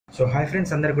So hi friends,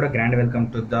 అందరు కూడా grand welcome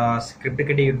to the script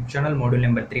kit YouTube channel module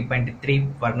number 3.3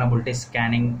 vulnerability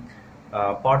scanning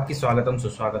పార్ట్కి స్వాగతం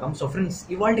సుస్వాగతం. సో ఫ్రెండ్స్,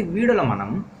 ఇవాళ వీడియోలో మనం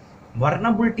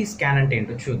వర్నబిలిటీ స్కాన్ అంటే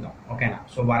ఏంటో చూద్దాం. ఓకేనా?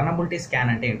 సో వర్నబిలిటీ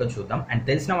స్కాన్ అంటే ఏంటో చూద్దాం. అండ్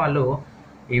తెలిసిన వాళ్ళు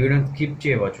ఈ వీడియోని స్కిప్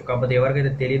చేయవచ్చు, కాకపోతే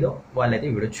ఎవరికైతే తెలీదో వాళ్ళైతే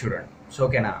ఈ వీడియో చూడండి. సో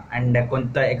ఓకేనా? అండ్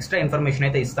కొంత ఎక్స్ట్రా ఇన్ఫర్మేషన్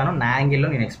అయితే ఇస్తాను, నా యాంగిల్లో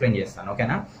నేను ఎక్స్ప్లెయిన్ చేస్తాను.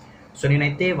 ఓకేనా? సో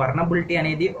నేనైతే వర్నబిలిటీ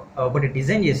అనేది ఒకటి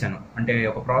డిజైన్ చేశాను, అంటే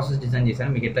ఒక ప్రాసెస్ డిజైన్ చేశాను,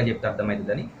 మీకు ఎట్లా చెప్తే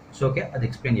అర్థమవుతుందని. సో ఓకే, అది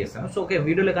ఎక్స్ప్లెయిన్ చేస్తాను. సో ఓకే,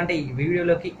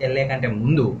 వీడియోలోకి వెళ్ళే కంటే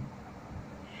ముందు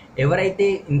ఎవరైతే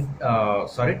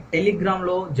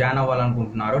టెలిగ్రామ్లో జాయిన్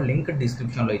అవ్వాలనుకుంటున్నారో లింక్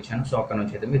డిస్క్రిప్షన్లో ఇచ్చాను. సో అక్కడ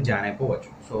నుంచి అయితే మీరు జాయిన్ అయిపోవచ్చు.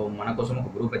 సో మన కోసం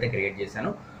ఒక గ్రూప్ అయితే క్రియేట్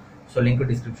చేశాను. సో లింక్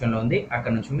డిస్క్రిప్షన్లో ఉంది,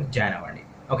 అక్కడ నుంచి మీరు జాయిన్ అవ్వండి.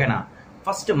 ఓకేనా?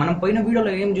 ఫస్ట్ మనం పోయిన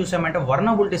వీడియోలో ఏం చూసామంటే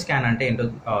వర్నబిలిటీ స్కాన్ అంటే ఏంటో,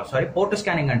 పోర్ట్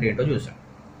స్కానింగ్ అంటే ఏంటో చూసాం.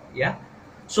 యా.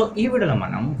 సో ఈ వీడియోలో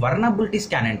మనం వర్నబిలిటీ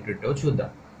స్కాన్ అంటే ఏంటో చూద్దాం.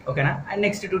 ఓకేనా? అండ్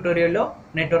నెక్స్ట్ ట్యూటోరియల్లో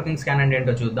నెట్వర్కింగ్ స్కాన్ అంటే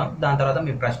ఏంటో చూద్దాం. దాని తర్వాత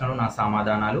మీ ప్రశ్నలు, నా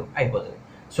సమాధానాలు అయిపోతుంది.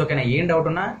 సో ఓకేనా? ఏం డౌట్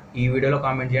ఉన్నా ఈ వీడియోలో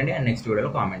కామెంట్ చేయండి, అండ్ నెక్స్ట్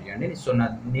వీడియోలో కామెంట్ చేయండి. సో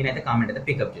నేనైతే కామెంట్ అయితే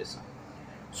పికప్ చేస్తాను.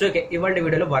 సో ఓకే, ఇవాళ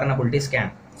వీడియోలో వర్నబిలిటీ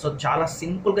స్కాన్. సో చాలా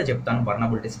సింపుల్గా చెప్తాను.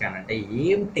 వర్నబిలిటీ స్కాన్ అంటే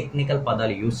ఏం టెక్నికల్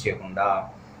పదాలు యూజ్ చేయకుండా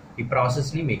ఈ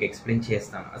ప్రాసెస్ని మీకు ఎక్స్ప్లెయిన్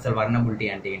చేస్తాను. అసలు వర్నబిలిటీ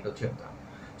అంటే ఏంటో చెప్తాను.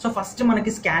 సో ఫస్ట్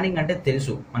మనకి స్కానింగ్ అంటే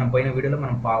తెలుసు, మనం పోయిన వీడియోలో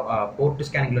మనం పోర్ట్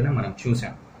స్కానింగ్లోనే మనం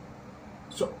చూసాం.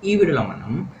 సో ఈ వీడియోలో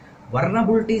మనం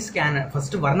వర్నబిలిటీ స్కాన్,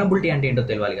 ఫస్ట్ వర్నబిలిటీ అంటే ఏంటో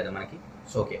తెలియాలి కదా మనకి.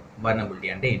 సో ఓకే, వర్నబిలిటీ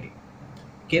అంటే ఏంటి?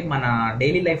 ఓకే, మన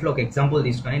డైలీ లైఫ్లో ఒక ఎగ్జాంపుల్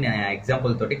తీసుకొని నేను ఆ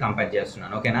ఎగ్జాంపుల్ తోటి కంపేర్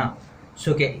చేస్తున్నాను. ఓకేనా? సో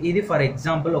ఓకే, ఇది ఫర్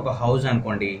ఎగ్జాంపుల్ ఒక హౌస్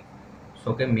అనుకోండి. సో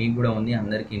ఓకే, మీకు కూడా ఉంది,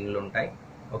 అందరికీ ఇండ్లు ఉంటాయి.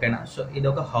 ఓకేనా? సో ఇది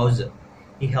ఒక హౌస్.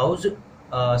 ఈ హౌస్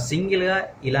సింగిల్గా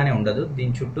ఇలానే ఉండదు,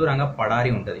 దీని చుట్టూరంగా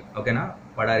పడారి ఉంటుంది. ఓకేనా?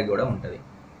 పడారి కూడా ఉంటుంది.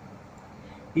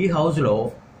 ఈ హౌస్లో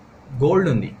గోల్డ్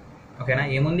ఉంది. ఓకేనా?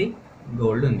 ఏముంది?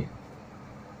 గోల్డ్ ఉంది.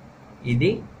 ఇది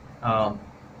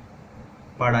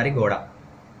పడారి గోడ.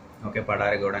 ఓకే,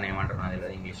 పడారి గోడ అని ఏమంటారు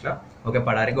తెలియదు ఇంగ్లీష్లో. ఓకే,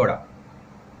 పడారి గోడ.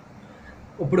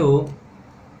 ఇప్పుడు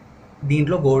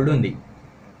దీంట్లో గోల్డ్ ఉంది,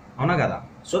 అవునా కదా?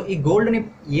 సో ఈ గోల్డ్ని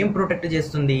ఏం ప్రొటెక్ట్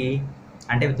చేస్తుంది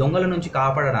అంటే, దొంగల నుంచి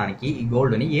కాపాడడానికి ఈ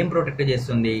గోల్డ్ని ఏం ప్రొటెక్ట్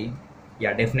చేస్తుంది?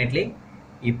 యా, డెఫినెట్లీ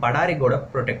ఈ పడారి గోడ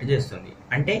ప్రొటెక్ట్ చేస్తుంది.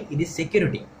 అంటే ఇది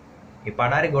సెక్యూరిటీ. ఈ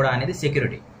పడారి గోడ అనేది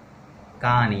సెక్యూరిటీ.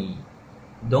 కానీ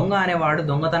దొంగ అనేవాడు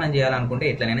దొంగతనం చేయాలనుకుంటే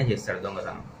ఎట్లనైనా చేస్తాడు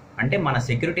దొంగతనం. అంటే మన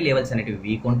సెక్యూరిటీ లెవెల్స్ అనేవి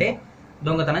వీక్ ఉంటే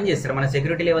దొంగతనం చేస్తాడు. మన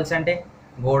సెక్యూరిటీ లెవెల్స్ అంటే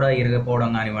గోడ ఇరిగిపోవడం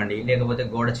కానివ్వండి, లేకపోతే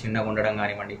గోడ చిన్నగా ఉండడం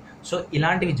కానివ్వండి. సో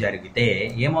ఇలాంటివి జరిగితే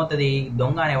ఏమవుతుంది?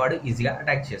 దొంగ అనేవాడు ఈజీగా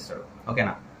అటాక్ చేస్తాడు.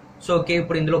 ఓకేనా? సో ఓకే,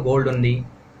 ఇప్పుడు ఇందులో గోల్డ్ ఉంది.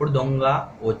 ఇప్పుడు దొంగ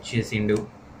వచ్చేసిండు.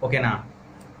 ఓకేనా?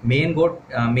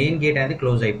 మెయిన్ గేట్ అనేది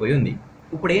క్లోజ్ అయిపోయి ఉంది.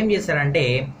 ఇప్పుడు ఏం చేస్తాడంటే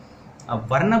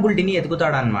వర్నబిలిటీని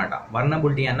ఎదుగుతాడు అనమాట.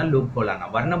 వర్నబిలిటీ అన్న లూప్ హోల్ అన్న.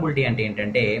 వర్నబిలిటీ అంటే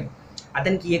ఏంటంటే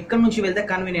అతనికి ఎక్కడి నుంచి వెళ్తే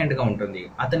కన్వీనియంట్గా ఉంటుంది,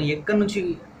 అతను ఎక్కడి నుంచి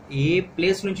ఏ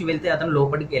ప్లేస్ నుంచి వెళ్తే అతను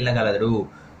లోపలికి వెళ్ళగలరు.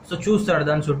 సో చూస్తాడు,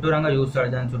 దాని చుట్టూరంగా చూస్తాడు.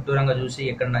 దాని చుట్టూరంగా చూసి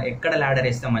ఎక్కడ ల్యాడర్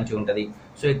వేస్తే మంచిగా ఉంటుంది,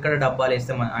 సో ఎక్కడ డబ్బాలు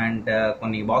వేస్తే అండ్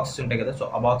కొన్ని బాక్సెస్ ఉంటాయి కదా, సో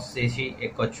ఆ బాక్సెస్ వేసి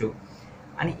ఎక్కొచ్చు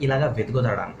అని ఇలాగా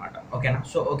వెతుకుతాడు అనమాట. ఓకేనా?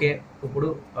 సో ఓకే, ఇప్పుడు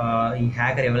ఈ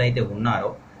హ్యాకర్ ఎవరైతే ఉన్నారో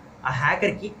ఆ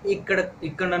హ్యాకర్కి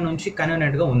ఇక్కడ నుంచి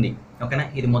కన్వీనియంట్గా ఉంది. ఓకేనా?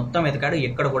 ఇది మొత్తం వెతకాడు,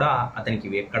 ఎక్కడ కూడా అతనికి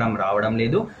ఎక్కడం రావడం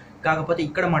లేదు. కాకపోతే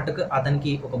ఇక్కడ మట్టుకు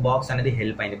అతనికి ఒక బాక్స్ అనేది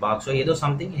హెల్ప్ అయింది. బాక్స్ ఏదో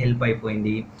సంథింగ్ హెల్ప్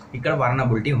అయిపోయింది. ఇక్కడ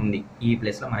వర్నబిలిటీ ఉంది, ఈ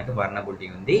ప్లేస్లో మనకి వర్నబిలిటీ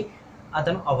ఉంది.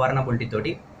 అతను ఆ వర్నబిలిటీ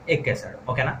తోటి ఎక్కేశాడు.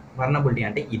 ఓకేనా? వర్నబిలిటీ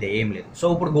అంటే ఇదేం లేదు. సో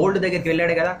ఇప్పుడు గోల్డ్ దగ్గరికి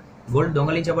వెళ్ళాడు కదా, గోల్డ్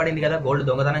దొంగలించబడింది కదా, గోల్డ్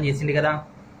దొంగతనం చేసింది కదా.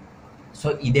 సో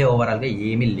ఇదే ఓవరాల్గా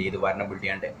ఏమీ లేదు వర్నబిలిటీ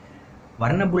అంటే.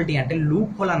 వర్నబిలిటీ అంటే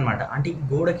లూప్ హోల్ అనమాట. అంటే ఈ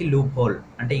గోడకి లూప్ హోల్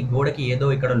అంటే ఈ గోడకి ఏదో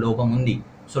ఇక్కడ లోపం ఉంది.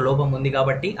 సో లోపం ఉంది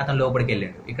కాబట్టి అతను లోపలికి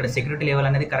వెళ్ళాడు. ఇక్కడ సెక్యూరిటీ లెవెల్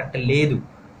అనేది కరెక్ట్ లేదు,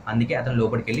 అందుకే అతను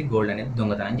లోపలికి వెళ్ళి గోల్డ్ అనేది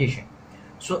దొంగతనం చేశాడు.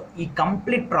 సో ఈ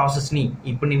కంప్లీట్ ప్రాసెస్ని,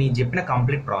 ఇప్పుడు నేను చెప్పిన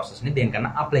కంప్లీట్ ప్రాసెస్ని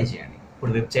దేనికన్నా అప్లై చేయండి.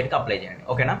 ఇప్పుడు వెబ్సైట్కి అప్లై చేయండి.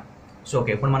 ఓకేనా? సో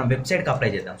ఓకే, ఇప్పుడు మనం వెబ్సైట్కి అప్లై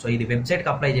చేద్దాం. సో ఇది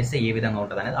వెబ్సైట్కి అప్లై చేస్తే ఏ విధంగా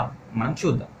ఉంటుంది అనేది మనం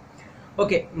చూద్దాం.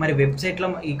 ఓకే, మరి వెబ్సైట్లో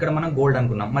ఇక్కడ మనం గోల్డ్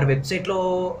అనుకున్నాం. మరి వెబ్సైట్లో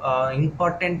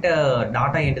ఇంపార్టెంట్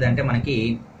డాటా ఏంటిదంటే మనకి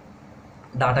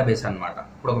డేటాబేస్ అనమాట.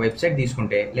 ఇప్పుడు ఒక వెబ్సైట్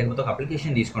తీసుకుంటే, లేకపోతే ఒక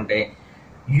అప్లికేషన్ తీసుకుంటే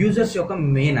యూజర్స్ యొక్క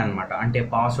మెయిన్ అనమాట. అంటే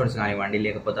పాస్వర్డ్స్ కానివ్వండి,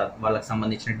 లేకపోతే వాళ్ళకి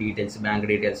సంబంధించిన డీటెయిల్స్, బ్యాంక్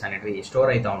డీటెయిల్స్ అనేవి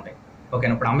స్టోర్ అవుతూ ఉంటాయి.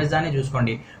 ఓకేనా? ఇప్పుడు అమెజానే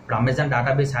చూసుకోండి. ఇప్పుడు అమెజాన్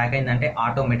డేటాబేస్ హ్యాక్ అయిందంటే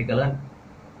ఆటోమేటికల్గా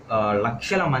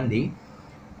లక్షల మంది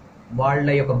వాళ్ళ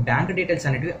యొక్క బ్యాంక్ డీటెయిల్స్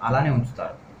అనేటివి అలానే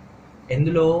ఉంచుతారు.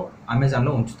 ఎందులో?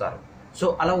 అమెజాన్లో ఉంచుతారు. సో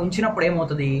అలా ఉంచినప్పుడు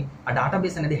ఏమవుతుంది? ఆ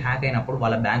డేటాబేస్ అనేది హ్యాక్ అయినప్పుడు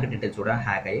వాళ్ళ బ్యాంక్ డీటెయిల్స్ కూడా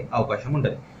హ్యాక్ అయ్యే అవకాశం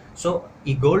ఉంటుంది. సో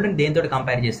ఈ గోల్డ్ని దేనితో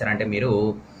కంపేర్ చేస్తారంటే మీరు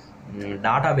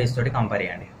డేటాబేస్ తోటి కంపేర్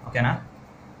చేయండి. ఓకేనా?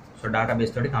 సో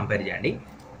డేటాబేస్ తోటి కంపేర్ చేయండి.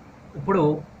 ఇప్పుడు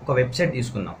ఒక వెబ్సైట్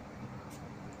తీసుకుందాం.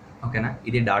 ఓకేనా?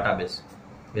 ఇది డేటాబేస్,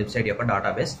 వెబ్సైట్ యొక్క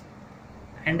డేటాబేస్.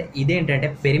 అండ్ ఇదేంటంటే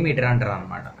పెరిమీటర్ అంటారు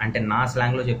అనమాట. అంటే నా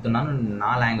స్లాంగ్లో చెప్తున్నాను,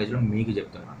 నా లాంగ్వేజ్లో మీకు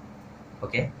చెప్తున్నాను.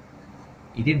 ఓకే,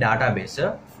 ఇది డేటాబేస్,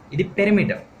 ఇది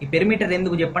పెరిమీటర్. ఈ పెరిమీటర్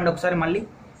ఎందుకు చెప్పండి ఒకసారి మళ్ళీ.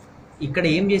 ఇక్కడ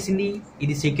ఏం చేసింది,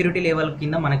 ఇది సెక్యూరిటీ లెవెల్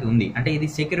కింద మనకి ఉంది. అంటే ఇది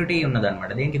సెక్యూరిటీ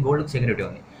ఉన్నదన్నమాట, దీనికి గోల్డ్కి సెక్యూరిటీ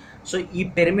ఉంది. సో ఈ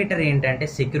పెరిమీటర్ ఏంటంటే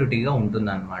సెక్యూరిటీగా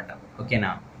ఉంటుందన్నమాట.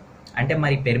 ఓకేనా. అంటే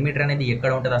మరి పెరిమీటర్ అనేది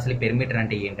ఎక్కడ ఉంటుంది అసలు? పెరిమీటర్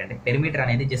అంటే ఏంటంటే, పెరిమీటర్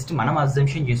అనేది జస్ట్ మనం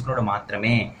అజంప్షన్ చేసుకోవడం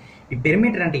మాత్రమే. ఈ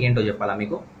పెరిమీటర్ అంటే ఏంటో చెప్పాలా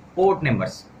మీకు. పోర్ట్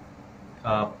నెంబర్స్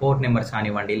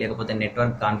కానివ్వండి, లేకపోతే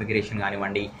నెట్వర్క్ కాన్ఫిగరేషన్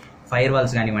కానివ్వండి, ఫైర్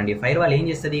వాల్స్ కానివ్వండి. ఫైర్ వాల్ ఏం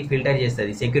చేస్తుంది, ఫిల్టర్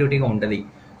చేస్తుంది, సెక్యూరిటీగా ఉంటుంది.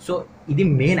 సో ఇది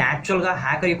మెయిన్ యాక్చువల్గా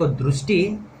హ్యాకర్ యొక్క దృష్టి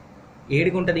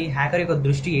ఏడుకుంటుంది,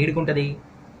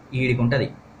 ఈడికుంటుంది.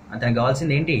 అతనికి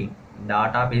కావాల్సింది ఏంటి,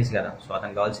 డేటాబేస్ కదా. సో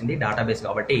అతనికి కావాల్సింది డేటాబేస్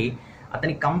కాబట్టి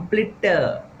అతని కంప్లీట్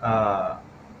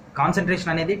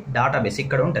కాన్సన్ట్రేషన్ అనేది డేటాబేస్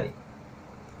ఇక్కడ ఉంటుంది.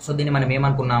 సో దీన్ని మనం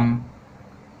ఏమనుకున్నాం,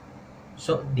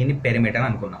 సో దీన్ని పెరిమీటర్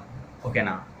అనుకున్నాం.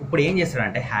 ఓకేనా. ఇప్పుడు ఏం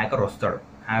చేస్తాడంటే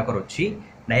హ్యాకర్ వచ్చి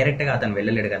డైరెక్ట్గా అతను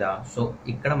వెళ్ళలేడు కదా. సో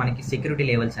ఇక్కడ మనకి సెక్యూరిటీ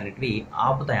లెవెల్స్ అనేటివి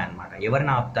ఆపుతాయి అన్నమాట.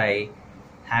 ఎవరిని ఆపుతాయి,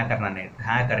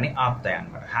 హ్యాకర్ని ఆపుతాయి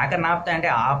అనమాట. హ్యాకర్ని ఆపుతాయి అంటే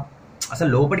అసలు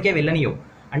లోపలికే వెళ్ళనియవు.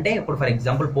 అంటే ఇప్పుడు ఫర్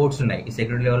ఎగ్జాంపుల్ పోర్ట్స్ ఉన్నాయి, ఈ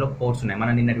సెక్యూరిటీ లెవెల్లో పోర్ట్స్ ఉన్నాయి.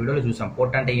 మనం నిన్న వీడియోలో చూసాం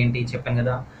పోర్ట్ అంటే ఏంటి చెప్పాను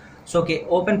కదా. సో ఓకే,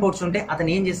 ఓపెన్ పోర్ట్స్ ఉంటే అతను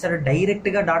ఏం చేస్తాడు,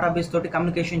 డైరెక్ట్గా డేటాబేస్ తోటి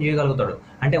కమ్యూనికేషన్ చేయగలుగుతాడు.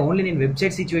 అంటే ఓన్లీ నేను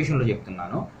వెబ్సైట్ సిచ్యువేషన్లో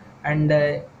చెప్తున్నాను. అండ్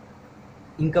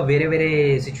ఇంకా వేరే వేరే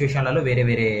సిచ్యువేషన్లలో వేరే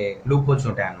వేరే లూప్ హోల్స్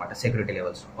ఉంటాయి అన్నమాట సెక్యూరిటీ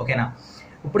లెవెల్స్. ఓకేనా.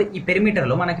 ఇప్పుడు ఈ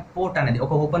పెరిమీటర్లో మనకి పోర్ట్ అనేది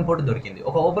ఒక ఓపెన్ పోర్ట్ దొరికింది.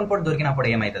 ఒక ఓపెన్ పోర్ట్ దొరికినప్పుడు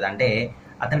ఏమవుతుంది అంటే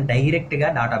అతను డైరెక్ట్గా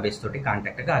డేటాబేస్ తోటి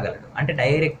కాంటాక్ట్ కాగలడు. అంటే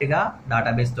డైరెక్ట్గా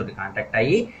డేటాబేస్ తోటి కాంటాక్ట్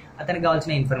అయ్యి అతనికి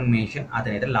కావాల్సిన ఇన్ఫర్మేషన్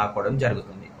అతని అయితే లాక్కోవడం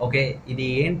జరుగుతుంది. ఓకే, ఇది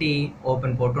ఏంటి,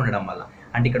 ఓపెన్ పోర్ట్ ఉండడం వల్ల.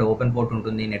 అంటే ఇక్కడ ఓపెన్ పోర్ట్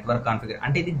ఉంటుంది, నెట్వర్క్ కాన్ఫిగర్.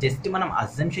 అంటే ఇది జస్ట్ మనం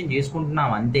అజంప్షన్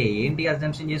చేసుకుంటున్నాం అంతే. ఏంటి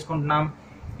అజంప్షన్ చేసుకుంటున్నాం,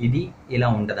 ఇది ఇలా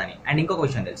ఉంటుందని. అండ్ ఇంకొక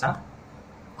విషయం తెలుసా.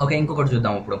 ఓకే, ఇంకొకటి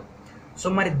చూద్దాం ఇప్పుడు. సో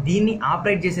మరి దీన్ని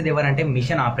ఆపరేట్ చేసేది ఎవరంటే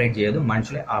మిషన్ ఆపరేట్ చేయదు,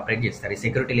 మనుషులే ఆపరేట్ చేస్తారు. ఈ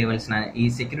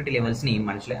సెక్యూరిటీ లెవెల్స్ని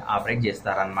మనుషులే ఆపరేట్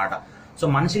చేస్తారనమాట. సో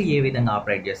మనుషులు ఏ విధంగా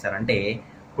ఆపరేట్ చేస్తారంటే,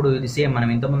 ఇప్పుడు ఇది సేమ్ మనం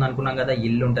ఇంతకుముందు అనుకున్నాం కదా,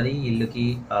 ఇల్లు ఉంటుంది, ఇల్లుకి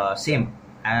సేమ్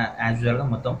యాజ్ యూజువల్గా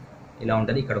మొత్తం ఇలా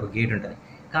ఉంటుంది. ఇక్కడ ఒక గేట్ ఉంటుంది.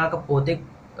 కాకపోతే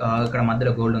ఇక్కడ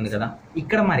మధ్యలో గోల్డ్ ఉంది కదా.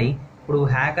 ఇక్కడ మరి ఇప్పుడు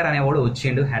హ్యాకర్ అనేవాడు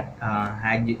వచ్చిండు,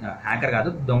 హ్యాకర్ కాదు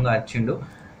దొంగ వచ్చిండు,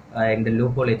 అండ్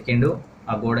లూప్ హోల్ ఎతికిండు,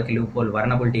 ఆ గోడకి లూప్ హోల్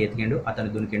వర్నబిలిటీ ఎతికిండు, అతను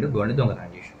దునికిండు, గోల్డ్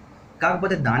దొంగతనం చేసిండు.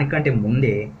 కాకపోతే దానికంటే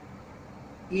ముందే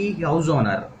ఈ హౌస్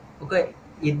ఓనర్ ఒక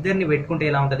ఇద్దరిని పెట్టుకుంటే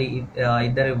ఎలా ఉంటుంది,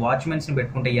 ఇద్దరు వాచ్మెన్స్ని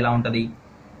పెట్టుకుంటే ఎలా ఉంటుంది.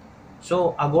 సో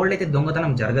ఆ గోల్డ్ అయితే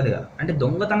దొంగతనం జరగదు కదా. అంటే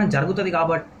దొంగతనం జరుగుతుంది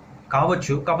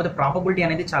కావచ్చు, కాకపోతే ప్రాబబిలిటీ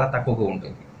అనేది చాలా తక్కువగా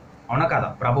ఉంటుంది. అవునా కదా,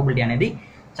 ప్రాబబిలిటీ అనేది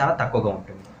చాలా తక్కువగా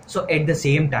ఉంటుంది. So at the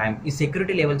same time ఈ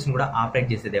సెక్యూరిటీ లెవెల్స్ని కూడా ఆపరేట్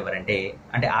చేసేది ఎవరంటే,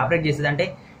 అంటే ఆపరేట్ చేసేది అంటే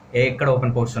ఎక్కడ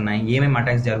ఓపెన్ పోర్ట్స్ ఉన్నాయి, ఏమేమి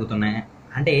అటాక్స్ జరుగుతున్నాయి.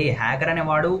 అంటే హ్యాకర్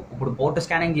అనేవాడు ఇప్పుడు పోర్ట్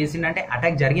స్కానింగ్ చేసిందంటే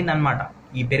అటాక్ జరిగింది అనమాట,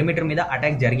 ఈ పెరిమీటర్ మీద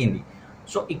అటాక్ జరిగింది.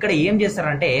 సో ఇక్కడ ఏం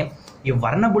చేస్తారంటే ఈ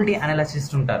వర్నబిలిటీ అనాలిసిస్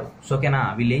ఉంటారు. సో ఓకేనా,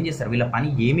 వీళ్ళు ఏం చేస్తారు, వీళ్ళ పని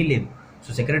ఏమీ లేదు. సో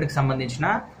సెక్యూరిటీకి సంబంధించిన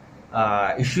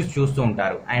ఇష్యూస్ చూస్తూ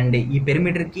ఉంటారు. అండ్ ఈ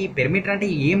పెరిమీటర్ అంటే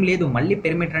ఏం లేదు, మళ్ళీ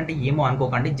పెరిమీటర్ అంటే ఏమో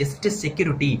అనుకోకండి, జస్ట్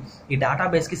సెక్యూరిటీ. ఈ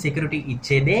డేటాబేస్కి సెక్యూరిటీ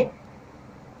ఇచ్చేదే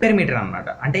పెరిమీటర్ అనమాట.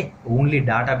 అంటే ఓన్లీ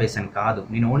డేటాబేస్ అని కాదు,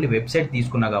 నేను ఓన్లీ వెబ్సైట్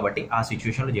తీసుకున్నా కాబట్టి ఆ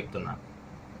సిచ్యువేషన్లో చెప్తున్నాను.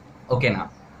 ఓకేనా.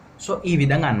 సో ఈ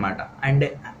విధంగా అనమాట. అండ్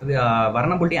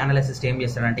వర్నబిలిటీ అనాలిసిస్ ఏం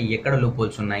చేస్తాడంటే ఎక్కడ లూప్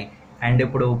హోల్స్ ఉన్నాయి. అండ్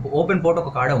ఇప్పుడు ఓపెన్ పోర్ట్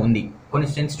ఒక కాడ ఉంది, కొన్ని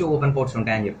సెన్సిటివ్ ఓపెన్ పోర్ట్స్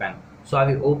ఉంటాయని చెప్పాను. సో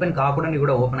అవి ఓపెన్ కాకుండా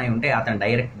కూడా ఓపెన్ అయి ఉంటే అతను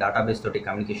డైరెక్ట్ డేటాబేస్ తోటి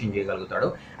కమ్యూనికేషన్ చేయగలుగుతాడు.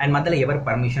 అండ్ మధ్యలో ఎవరి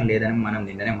పర్మిషన్ లేదని మనం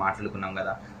నిన్ననే మాట్లాడుకున్నాం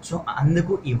కదా. సో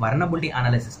అందుకు ఈ వర్నబిలిటీ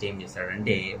అనాలిసిస్ట్ ఏం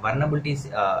చేస్తాడంటే, వర్నబిలిటీ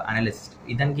అనాలిసిస్ట్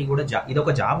ఇతనికి కూడా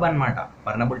ఇదొక జాబ్ అనమాట.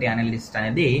 వర్నబిలిటీ అనాలిసిస్ట్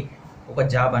అనేది ఒక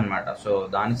జాబ్ అనమాట. సో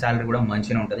దాని శాలరీ కూడా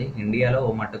మంచిగా ఉంటుంది. ఇండియాలో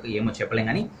మట్టుకు ఏమో చెప్పలేం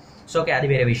కానీ. సో ఓకే, అది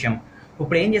వేరే విషయం.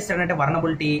 ఇప్పుడు ఏం చేస్తాడంటే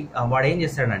వాడు ఏం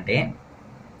చేస్తాడంటే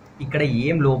ఇక్కడ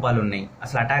ఏం లోపాలు ఉన్నాయి,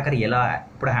 అసలు అటాకర్ ఎలా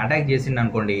ఇప్పుడు అటాక్ చేసిండు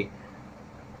అనుకోండి,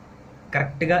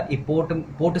 కరెక్ట్గా ఈ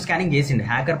పోర్ట్ స్కానింగ్ చేసిండు,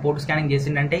 హ్యాకర్ పోర్ట్ స్కానింగ్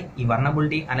చేసిండంటే ఈ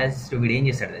వర్నబిలిటీ అనాలిసిస్ట్ వీడు ఏం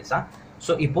చేస్తాడు తెలుసా.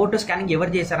 సో ఈ పోర్ట్ స్కానింగ్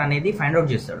ఎవరు చేశారు అనేది ఫైండ్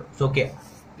అవుట్ చేస్తాడు. సో ఓకే,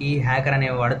 ఈ హ్యాకర్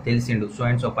అనేవాడు తెలిసిండు, సో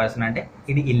అండ్ సో పర్సన్ అంటే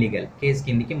ఇది ఇల్లీగల్ కేసు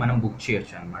కిందికి మనం బుక్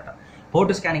చేయొచ్చు అనమాట.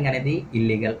 పోర్ట్ స్కానింగ్ అనేది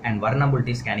ఇల్లీగల్ అండ్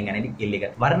వర్నబిలిటీ స్కానింగ్ అనేది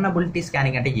ఇల్లీగల్. వర్నబిలిటీ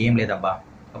స్కానింగ్ అంటే ఏం లేదబ్బా,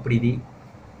 అప్పుడు ఇది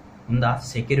ఉందా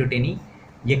సెక్యూరిటీని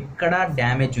ఎక్కడ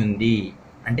డ్యామేజ్ ఉంది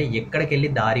అంటే ఎక్కడికి వెళ్ళి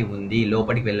దారి ఉంది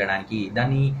లోపలికి వెళ్ళడానికి,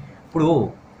 దాన్ని ఇప్పుడు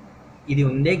ఇది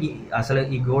ఉందే, అసలు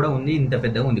ఈ గోడ ఉంది, ఇంత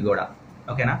పెద్దగా ఉంది గోడ.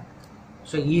 ఓకేనా.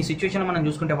 సో ఈ సిచ్యువేషన్లో మనం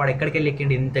చూసుకుంటే వాడు ఎక్కడికి వెళ్ళి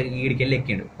ఎక్కిండు, ఇంత ఈడికి వెళ్ళి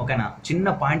ఎక్కిండు. ఓకేనా, చిన్న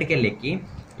పాయింట్కి వెళ్ళి ఎక్కి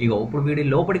ఇగో ఇప్పుడు వీడి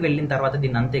లోపలికి వెళ్ళిన తర్వాత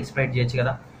దీన్ని అంతా ఎక్స్ప్లైట్ చేయొచ్చు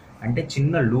కదా. అంటే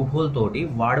చిన్న లూప్ హోల్ తోటి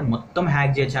వాడు మొత్తం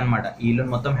హ్యాక్ చేయొచ్చు అనమాట. వీళ్ళు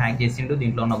మొత్తం హ్యాక్ చేసిండు,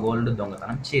 దీంట్లో ఉన్న గోల్డ్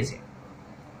దొంగతనం చేసిండు.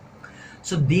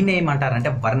 సో దీన్ని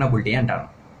ఏమంటారంటే వర్నబిలిటీ అంటారు.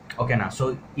 ఓకేనా. సో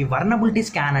ఈ వర్నబిలిటీ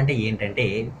స్కాన్ అంటే ఏంటంటే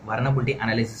వర్నబిలిటీ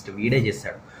అనలిసిస్ట్ వీడే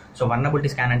చేస్తాడు. సో వర్నబిలిటీ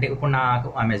స్కాన్ అంటే ఇప్పుడు నాకు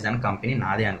అమెజాన్ కంపెనీ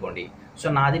నాదే అనుకోండి. సో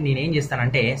నాది నేనేం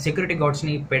చేస్తానంటే సెక్యూరిటీ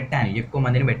గార్డ్స్ని పెట్టాను, ఎక్కువ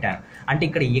మందిని పెట్టాను. అంటే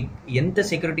ఇక్కడ ఎంత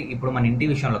సెక్యూరిటీ, ఇప్పుడు మన ఇంటి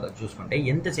విషయంలో చూసుకుంటే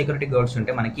ఎంత సెక్యూరిటీ గార్డ్స్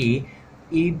ఉంటే మనకి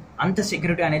ఈ అంత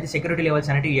సెక్యూరిటీ అనేది సెక్యూరిటీ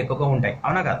లెవెల్స్ అనేవి ఎక్కువగా ఉంటాయి,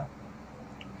 అవునా కదా.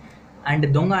 అండ్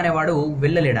దొంగ అనేవాడు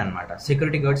వెళ్ళలేడు అనమాట,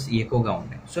 సెక్యూరిటీ గార్డ్స్ ఎక్కువగా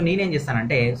ఉంటాయి. సో నేనేం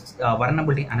చేస్తానంటే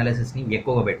వర్నబిలిటీ అనాలిసిస్ని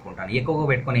ఎక్కువగా పెట్టుకుంటాను. ఎక్కువగా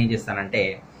పెట్టుకొని ఏం చేస్తానంటే,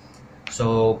 సో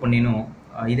ఇప్పుడు నేను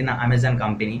ఇది నా అమెజాన్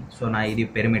కంపెనీ, సో నా ఇది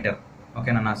పెరిమీటర్,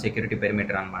 ఓకేనా, నా సెక్యూరిటీ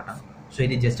పెరిమీటర్ అనమాట. సో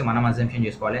ఇది జస్ట్ మనం అజంప్షన్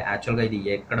చేసుకోవాలి, యాక్చువల్గా ఇది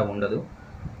ఎక్కడ ఉండదు.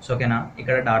 సో ఓకేనా,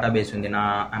 ఇక్కడ డేటాబేస్ ఉంది, నా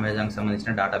అమెజాన్కి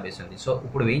సంబంధించిన డేటాబేస్ ఉంది. సో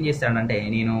ఇప్పుడు ఏం చేస్తాడంటే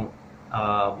నేను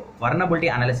వర్నబిలిటీ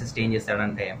అనాలిసిస్ట్ ఏం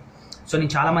చేస్తాడంటే, సో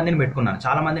నేను చాలా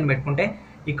మందిని పెట్టుకుంటే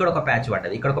ఇక్కడ ఒక ప్యాచ్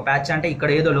పడ్డది, ఇక్కడ ఒక ప్యాచ్ అంటే ఇక్కడ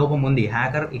ఏదో లోపం ఉంది,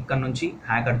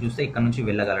 హ్యాకర్ చూస్తే ఇక్కడ నుంచి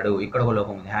వెళ్ళగలడు, ఇక్కడ ఒక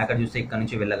లోపం ఉంది, హ్యాకర్ చూస్తే ఇక్కడ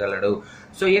నుంచి వెళ్ళగలడు.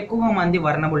 సో ఎక్కువ మంది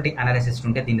వర్నబిలిటీ అనాలిసిస్ట్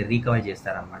ఉంటే దీన్ని రీకవర్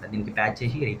చేస్తారనమాట, దీనికి ప్యాచ్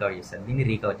చేసి రీకవర్ చేస్తారు, దీన్ని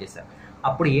రీకవర్ చేస్తారు.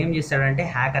 అప్పుడు ఏం చేస్తాడంటే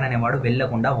హ్యాకర్ అనేవాడు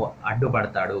వెళ్ళకుండా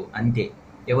అడ్డుపడతాడు, అంతే.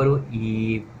 ఎవరు, ఈ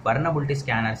వర్నబిలిటీ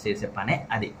స్కానర్స్ చేసే పనే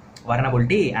అది,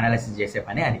 వర్నబిలిటీ అనాలిసిస్ చేసే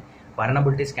పనే అది.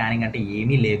 వర్నబిలిటీ స్కానింగ్ అంటే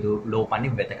ఏమీ లేదు, లోపాన్ని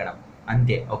వెతకడం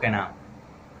అంతే, ఓకేనా.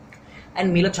 అండ్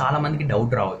మీలో చాలా మందికి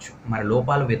డౌట్ రావచ్చు, మరి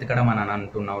లోపాలు వెతకడం అని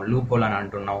అంటున్నావు, లూప్ హోల్ అని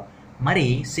అంటున్నావు. మరి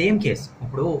సేమ్ కేస్,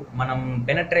 ఇప్పుడు మనం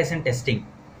పెనట్రేషన్ టెస్టింగ్,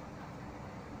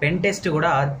 పెన్ టెస్ట్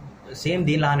కూడా సేమ్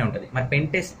దీనిలానే ఉంటుంది. మరి పెన్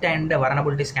టెస్ట్ అండ్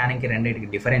వర్నబిలిటీ స్కానింగ్కి రెండింటికి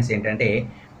డిఫరెన్స్ ఏంటంటే,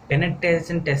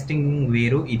 పెనట్రేషన్ టెస్టింగ్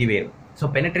వేరు, ఇది వేరు. సో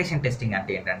పెనట్రేషన్ టెస్టింగ్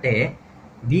అంటే ఏంటంటే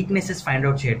వీక్నెసెస్ ఫైండ్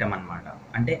అవుట్ చేయటం అనమాట.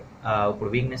 అంటే ఇప్పుడు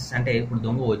వీక్నెస్ అంటే ఇప్పుడు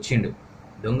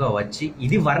దొంగ వచ్చి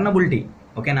ఇది వర్నబిలిటీ,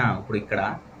 ఓకేనా. ఇప్పుడు ఇక్కడ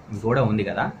గోడ ఉంది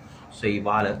కదా, సో ఈ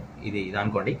వాల్ ఇది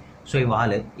అనుకోండి. సో ఈ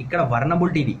వాల్ ఇక్కడ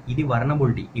వర్నబిలిటీ, ఇది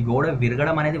వర్నబిలిటీ, ఈ గోడ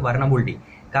విరగడం అనేది వర్నబిలిటీ.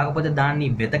 కాకపోతే దాన్ని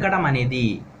వెతకడం అనేది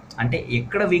అంటే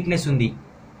ఎక్కడ వీక్నెస్ ఉంది,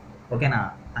 ఓకేనా,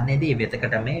 అనేది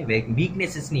వెతకటమే.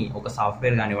 వీక్నెసెస్ని ఒక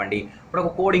సాఫ్ట్వేర్ కానివ్వండి, ఇప్పుడు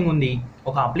ఒక కోడింగ్ ఉంది,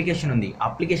 ఒక అప్లికేషన్ ఉంది,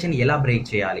 అప్లికేషన్ ఎలా బ్రేక్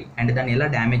చేయాలి అండ్ దాన్ని ఎలా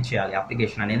డ్యామేజ్ చేయాలి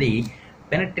అప్లికేషన్ అనేది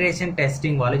పెనట్రేషన్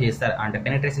టెస్టింగ్ వాళ్ళు చేస్తారు, అంటే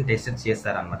పెనట్రేషన్ టెస్టర్స్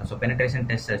చేస్తారనమాట. సో పెనట్రేషన్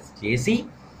టెస్టర్స్ చేసి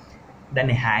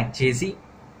దాన్ని హ్యాక్ చేసి,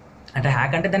 అంటే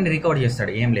హ్యాక్ అంటే దాన్ని రికవర్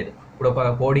చేస్తాడు, ఏం లేదు. ఇప్పుడు ఒక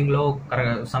కోడింగ్లో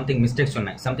సంథింగ్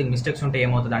మిస్టేక్స్ ఉంటే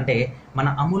ఏమవుతుంది అంటే మన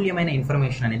అమూల్యమైన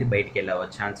ఇన్ఫర్మేషన్ అనేది బయటికి వెళ్ళే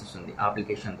ఛాన్సెస్ ఉంది ఆ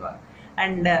అప్లికేషన్ ద్వారా.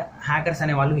 అండ్ హ్యాకర్స్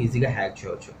అనే వాళ్ళు ఈజీగా హ్యాక్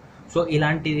చేయవచ్చు. సో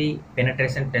ఇలాంటివి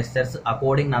పెనట్రేషన్ టెస్టర్స్ ఆ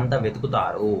కోడింగ్ అంతా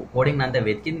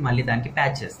వెతికి మళ్ళీ దానికి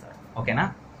ప్యాచ్ చేస్తారు, ఓకేనా.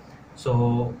 సో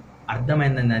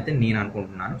అర్థమైందని అయితే నేను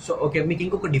అనుకుంటున్నాను. సో ఓకే, మీకు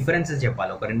ఇంకొక డిఫరెన్సెస్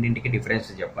చెప్పాలి, ఒక రెండింటికి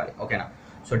డిఫరెన్సెస్ చెప్పాలి, ఓకేనా.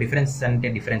 సో డిఫరెన్సెస్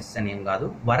అని ఏం కాదు,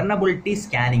 వర్నబిలిటీ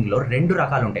స్కానింగ్లో 2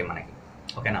 రకాలు ఉంటాయి మనకి,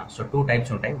 ఓకేనా. సో 2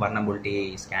 టైప్స్ ఉంటాయి వర్నబిలిటీ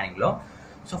స్కానింగ్లో.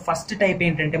 సో ఫస్ట్ టైప్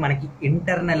ఏంటంటే మనకి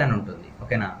ఇంటర్నల్ అని ఉంటుంది,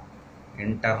 ఓకేనా.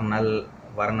 ఇంటర్నల్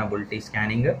వర్నబిలిటీ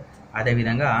స్కానింగ్,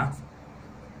 అదేవిధంగా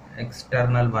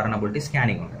ఎక్స్టర్నల్ వర్నబిలిటీ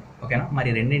స్కానింగ్ ఉంటుంది, ఓకేనా. మరి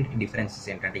రెండింటికి డిఫరెన్సెస్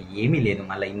ఏంటంటే ఏమీ లేదు,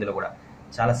 మళ్ళీ ఇందులో కూడా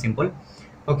చాలా simple.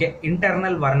 Okay,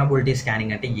 internal vulnerability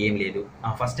scanning అంటే ఏం లేదు.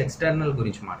 ఫస్ట్ ఎక్స్టర్నల్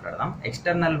గురించి మాట్లాడదాం.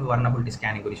 ఎక్స్టర్నల్ వర్నబిలిటీ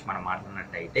స్కానింగ్ గురించి మనం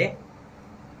మాట్లాడినట్టయితే,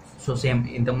 సో సేమ్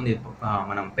ఇంతకుముందు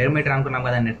మనం పెరిమీటర్ అనుకున్నాం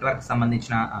కదా, నెట్వర్క్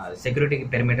సంబంధించిన సెక్యూరిటీకి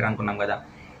పెరిమీటర్ అనుకున్నాం కదా.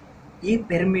 ఈ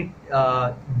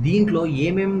దీంట్లో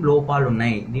ఏమేం లోపాలు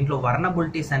ఉన్నాయి, దీంట్లో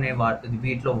వర్నబిలిటీస్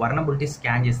వీటిలో వర్నబిలిటీ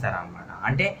స్కాన్ చేస్తారనమాట.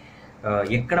 అంటే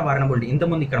ఎక్కడ వర్నబిలిటీ,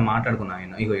 ఇంతకుముందు ఇక్కడ మాట్లాడుకున్నాను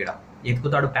నేను, ఇగో ఇక్కడ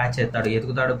ఎతుకుతాడు ప్యాచ్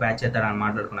చేస్తాడు అని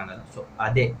మాట్లాడుకున్నాం కదా. సో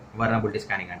అదే వర్నబిలిటీ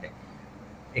స్కానింగ్ అంటే.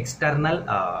 ఎక్స్టర్నల్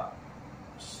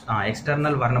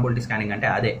వర్నబిలిటీ స్కానింగ్ అంటే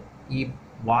అదే, ఈ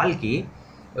వాల్కి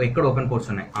ఎక్కడ ఓపెన్ పోర్ట్స్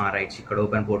ఉన్నాయి, రైట్స్ ఇక్కడ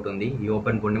ఓపెన్ పోర్ట్ ఉంది, ఈ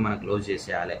ఓపెన్ పోర్ట్ని మనం క్లోజ్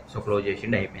చేసేయాలి. సో క్లోజ్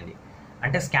చేసిండి అయిపోయింది,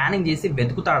 అంటే స్కానింగ్ చేసి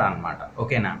వెతుకుతాడు అనమాట,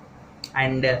 ఓకేనా.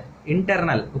 అండ్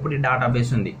ఇంటర్నల్, ఇప్పుడు ఈ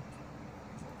డేటాబేస్ ఉంది,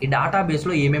 ఈ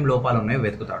డేటాబేస్లో ఏమేమి లోపాలు ఉన్నాయో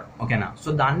వెతుకుతాడు, ఓకేనా.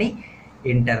 సో దాన్ని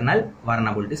ఇంటర్నల్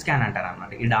వర్నబిలిటీ స్కాన్ అంటారు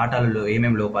అనమాట. ఈ డేటాలలో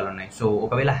ఏమేమి లోపాలు ఉన్నాయి. సో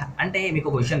ఒకవేళ అంటే మీకు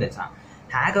ఒక విషయం తెలుసా,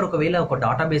 హ్యాకర్ ఒకవేళ ఒక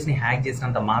డేటాబేస్ని హ్యాక్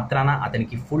చేసినంత మాత్రాన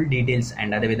అతనికి ఫుల్ డీటెయిల్స్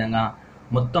అండ్ అదేవిధంగా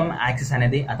మొత్తం యాక్సెస్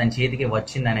అనేది అతని చేతికి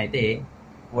వచ్చిందని అయితే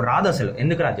రాదు అసలు.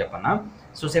 ఎందుకు రాదు చెప్పన్నా.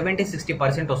 సో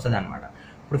 70-60% వస్తుంది అనమాట.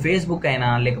 ఇప్పుడు ఫేస్బుక్ అయినా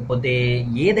లేకపోతే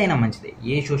ఏదైనా మంచిదే,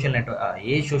 ఏ సోషల్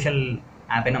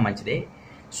యాప్ అయినా మంచిదే.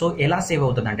 సో ఎలా సేవ్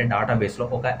అవుతుంది అంటే డేటాబేస్లో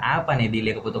ఒక యాప్ అనేది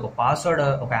లేకపోతే ఒక పాస్వర్డ్,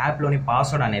 ఒక యాప్లోని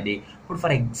పాస్వర్డ్ అనేది, ఇప్పుడు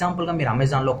ఫర్ ఎగ్జాంపుల్గా మీరు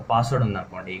అమెజాన్లో ఒక పాస్వర్డ్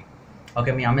ఉందనుకోండి,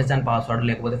 ఓకే, మీ అమెజాన్ పాస్వర్డ్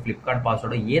లేకపోతే ఫ్లిప్కార్ట్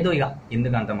పాస్వర్డ్ ఏదో ఇక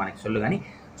ఎందుకంత మనకి సొల్లు కానీ.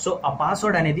 సో ఆ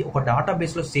పాస్వర్డ్ అనేది ఒక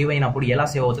డేటాబేస్లో సేవ్ అయినప్పుడు ఎలా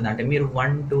సేవ్ అవుతుంది అంటే, మీరు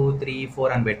 1 2 3 4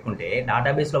 అని పెట్టుకుంటే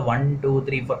డేటాబేస్లో 1 2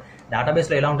 3 4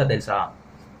 డేటాబేస్లో ఎలా ఉంటుంది తెలుసా,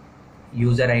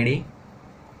 user ID,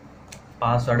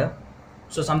 password,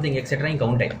 so something etcetera ఇంకా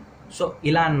ఉంటాయి. సో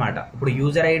ఇలా అన్నమాట. ఇప్పుడు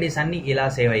యూజర్ ఐడీస్ అన్ని ఇలా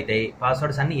సేవ్ అవుతాయి,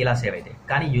 పాస్వర్డ్స్ అన్ని ఇలా సేవ్ అవుతాయి.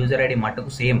 కానీ యూజర్ ఐడి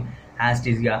మట్టుకు సేమ్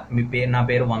హ్యాస్టీస్గా నా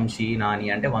పేరు వంశీ నాని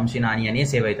అంటే వంశీ నాని అనే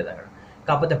సేవ్ అవుతుంది అక్కడ.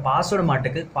 కాకపోతే పాస్వర్డ్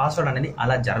మట్టుకు పాస్వర్డ్ అనేది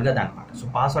అలా జరగదు అనమాట. సో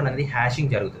పాస్వర్డ్ అనేది హ్యాషింగ్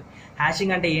జరుగుతుంది.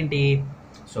 హ్యాషింగ్ అంటే ఏంటి?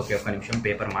 సో ఓకే, ఒక్క నిమిషం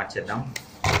పేపర్ మార్చేద్దాం.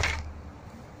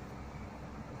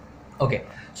 ఓకే,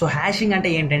 సో హ్యాషింగ్ అంటే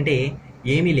ఏంటంటే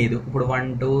ఏమీ లేదు. ఇప్పుడు 1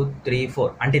 2 3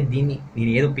 4 అంటే దీన్ని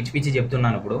నేను ఏదో పిచ్చి పిచ్చి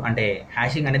చెప్తున్నాను ఇప్పుడు. అంటే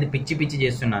హ్యాషింగ్ అనేది పిచ్చి పిచ్చి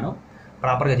చేస్తున్నాను,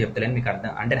 ప్రాపర్గా చెప్తలేను మీకు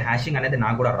అర్థం. అంటే హ్యాషింగ్ అనేది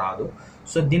నాకు కూడా రాదు.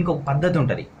 సో దీనికి ఒక పద్ధతి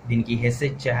ఉంటుంది. దీనికి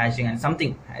ఎస్హెచ్ హ్యాషింగ్ అని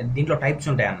సంథింగ్ దీంట్లో టైప్స్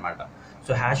ఉంటాయి అనమాట.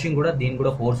 సో హ్యాషింగ్ కూడా దీనికి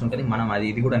కూడా కోర్స్ ఉంటుంది. మనం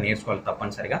ఇది కూడా నేర్చుకోవాలి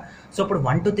తప్పనిసరిగా. సో ఇప్పుడు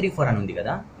 1 2 3 4 అని ఉంది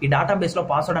కదా, ఈ డేటాబేస్లో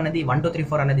పాస్వర్డ్ అనేది 1 2 3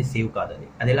 4 అనేది సేవ్ కాదు.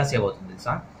 అది ఎలా సేవ్ అవుతుంది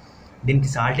తెలుసా? దీనికి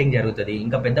సాల్టింగ్ జరుగుతుంది,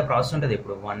 ఇంకా పెద్ద ప్రాసెస్ ఉంటుంది.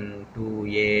 ఇప్పుడు 1 2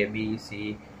 ABC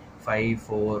 5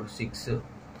 4 6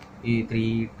 3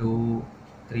 2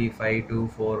 3 5 2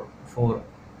 4 4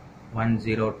 1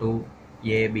 0 2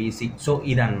 ABC. సో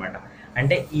ఇదన్నమాట.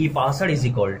 అంటే ఈ password is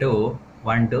equal to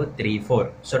 1 2 3 4.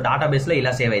 So డేటాబేస్లో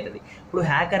ఇలా సేవ్ అవుతుంది. ఇప్పుడు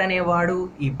హ్యాకర్ అనేవాడు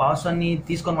ఈ పాస్వర్డ్ని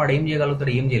తీసుకొని వాడు ఏం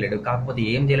చేయగలుగుతాడు? ఏం చేయలేడు. కాకపోతే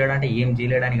ఏం చేయలేడు అంటే ఏం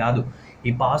చేయలేడని కాదు,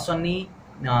 ఈ పాస్వర్డ్ని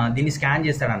దీన్ని స్కాన్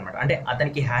చేస్తాడనమాట. అంటే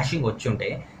అతనికి హ్యాషింగ్ వచ్చి ఉంటే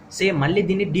సేమ్ మళ్ళీ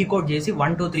దీన్ని డీకోడ్ చేసి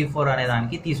 1 2 3 4 అనే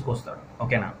దానికి తీసుకొస్తాడు.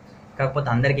 ఓకేనా? కాకపోతే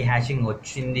అందరికీ హ్యాషింగ్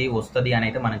వస్తుంది అని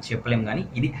అయితే మనం చెప్పలేం, కానీ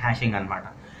ఇది హ్యాషింగ్ అనమాట.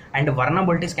 అండ్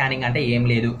వర్నబిలిటీ స్కానింగ్ అంటే ఏం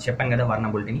లేదు, చెప్పాను కదా,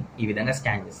 వర్నబిలిటీని ఈ విధంగా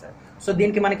స్కాన్ చేస్తారు. సో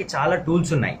దీనికి మనకి చాలా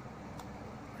టూల్స్ ఉన్నాయి.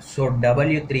 సో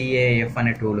W3AF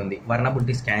అనే టూల్ ఉంది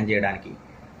వర్నబిలిటీ స్కాన్ చేయడానికి.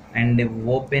 అండ్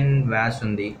ఓపెన్ వ్యాస్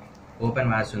ఉంది,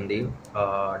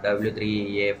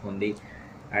 W3AF ఉంది,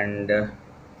 అండ్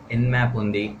ఎన్మ్యాప్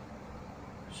ఉంది.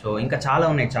 సో ఇంకా చాలా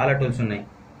ఉన్నాయి, చాలా టూల్స్ ఉన్నాయి.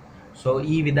 సో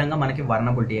ఈ విధంగా మనకి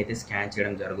వర్నబిలిటీ అయితే స్కాన్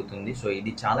చేయడం జరుగుతుంది. సో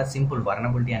ఇది చాలా సింపుల్.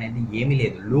 వర్నబిలిటీ అనేది ఏమీ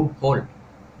లేదు,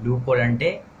 లూప్ హోల్ అంటే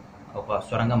ఒక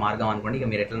సొరంగ మార్గం అనుకోండి, ఇక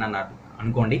మీరు ఎట్లా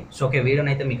అనుకోండి. సో ఓకే,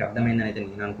 వీడియోనైతే మీకు అర్థమైందని అయితే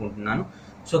నేను అనుకుంటున్నాను.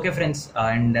 సో ఓకే ఫ్రెండ్స్,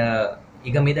 అండ్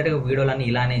ఇక మీదట వీడియోలన్నీ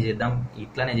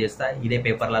ఇట్లానే చేస్తా. ఇదే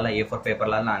పేపర్లలో A4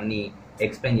 పేపర్లలో అన్ని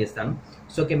ఎక్స్ప్లెయిన్ చేస్తాను.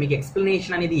 సో ఓకే, మీకు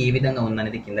ఎక్స్ప్లెనేషన్ అనేది ఏ విధంగా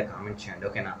ఉందనేది కింద కామెంట్ చేయండి.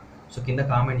 ఓకేనా? సో కింద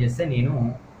కామెంట్ చేస్తే నేను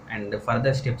అండ్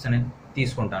ఫర్దర్ స్టెప్స్ అనేది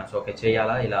తీసుకుంటాను. సో ఓకే,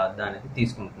 చేయాలా ఇలా వద్దా అనేది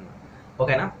తీసుకుంటున్నాను.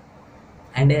 ఓకేనా?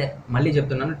 అండ్ మళ్ళీ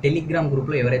చెప్తున్నాను, టెలిగ్రామ్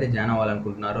గ్రూప్లో ఎవరైతే జాయిన్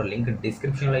అవ్వాలనుకుంటున్నారో లింక్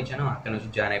డిస్క్రిప్షన్లో ఇచ్చానో అక్కడ నుంచి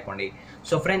జాయిన్ అయిపోండి.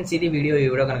 సో ఫ్రెండ్స్, ఈ వీడియో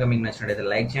కనుక మీకు నచ్చినట్లయితే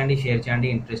లైక్ చేయండి, షేర్ చేయండి.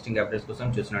 ఇంట్రెస్టింగ్ అప్డేట్స్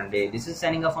కోసం చూస్తున్నాండి. This is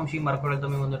signing off Vamsi. మరొకరితో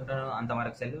మేము ముందుంటాను.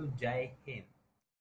 అంతవరకు సెలవు. జై హింద్.